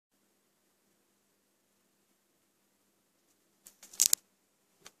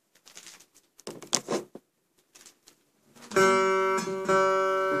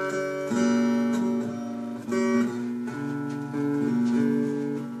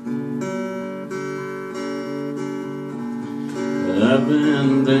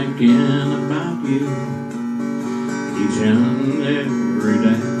been thinking about you each and every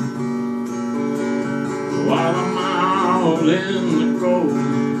day. While I'm out in the cold,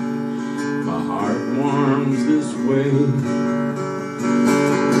 my heart warms this way.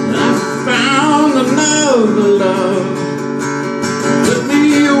 I found the love took me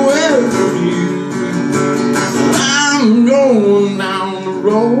away from you. I'm going down the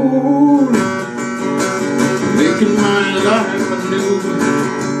road, making my life anew.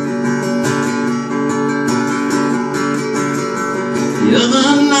 The other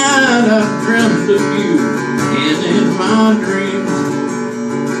night I dreamt of you, and in my dreams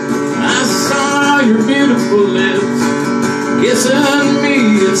I saw your beautiful lips kissing me,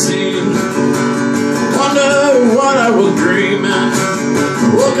 it seemed. Wonder what I was dreaming.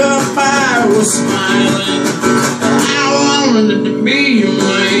 Woke up, I was smiling. I wanted to be your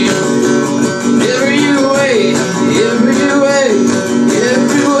man. Every way, every way,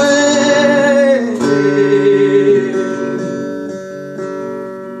 every way.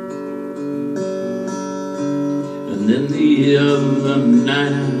 And then the other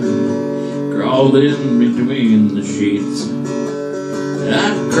night I crawled in between the sheets. I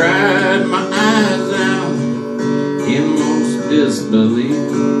cried my eyes out in most disbelief.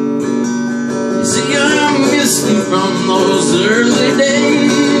 You see, I miss you from those early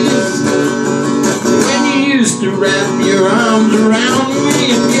days when you used to wrap your arms around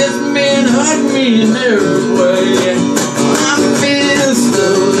me and kiss me and hug me in every way. I miss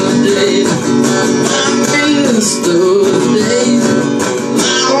those days. I miss those days. I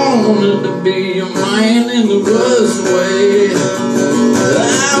wanted to be a man in the worst way.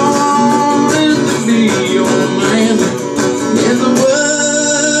 I wanted to be your man in the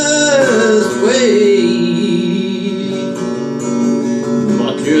worst way.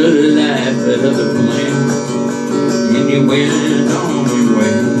 But your life had other plans, and you went on your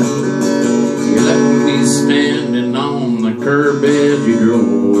way. You left me standing on the curb as you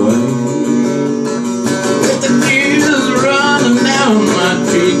drove away, with the tears running down my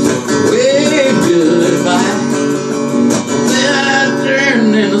cheeks. Wave goodbye. Then I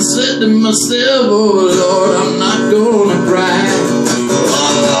turned and I said to myself, oh Lord, I'm not gonna cry.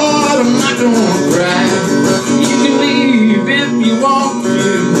 Oh Lord, I'm not gonna cry. You can leave if you want to,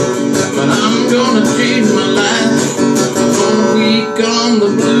 but I'm gonna change my life. I'm gonna weak on the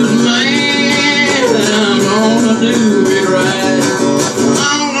blues, man. I'm gonna do it right.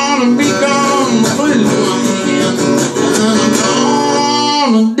 I'm gonna weak on the blues, man. I'm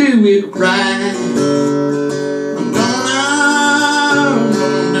gonna do it right.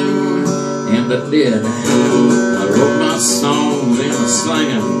 I did. I wrote my songs and I sang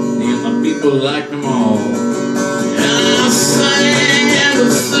them, and the people liked them all. And I sang and I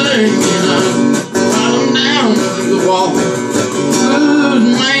sang, and I brought them down to the wall. Blues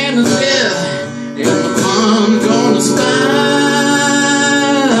man is dead, and the fun's gonna start.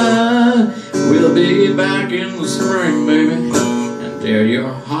 We'll be back in the spring, baby, and tear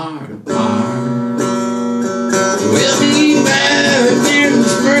your heart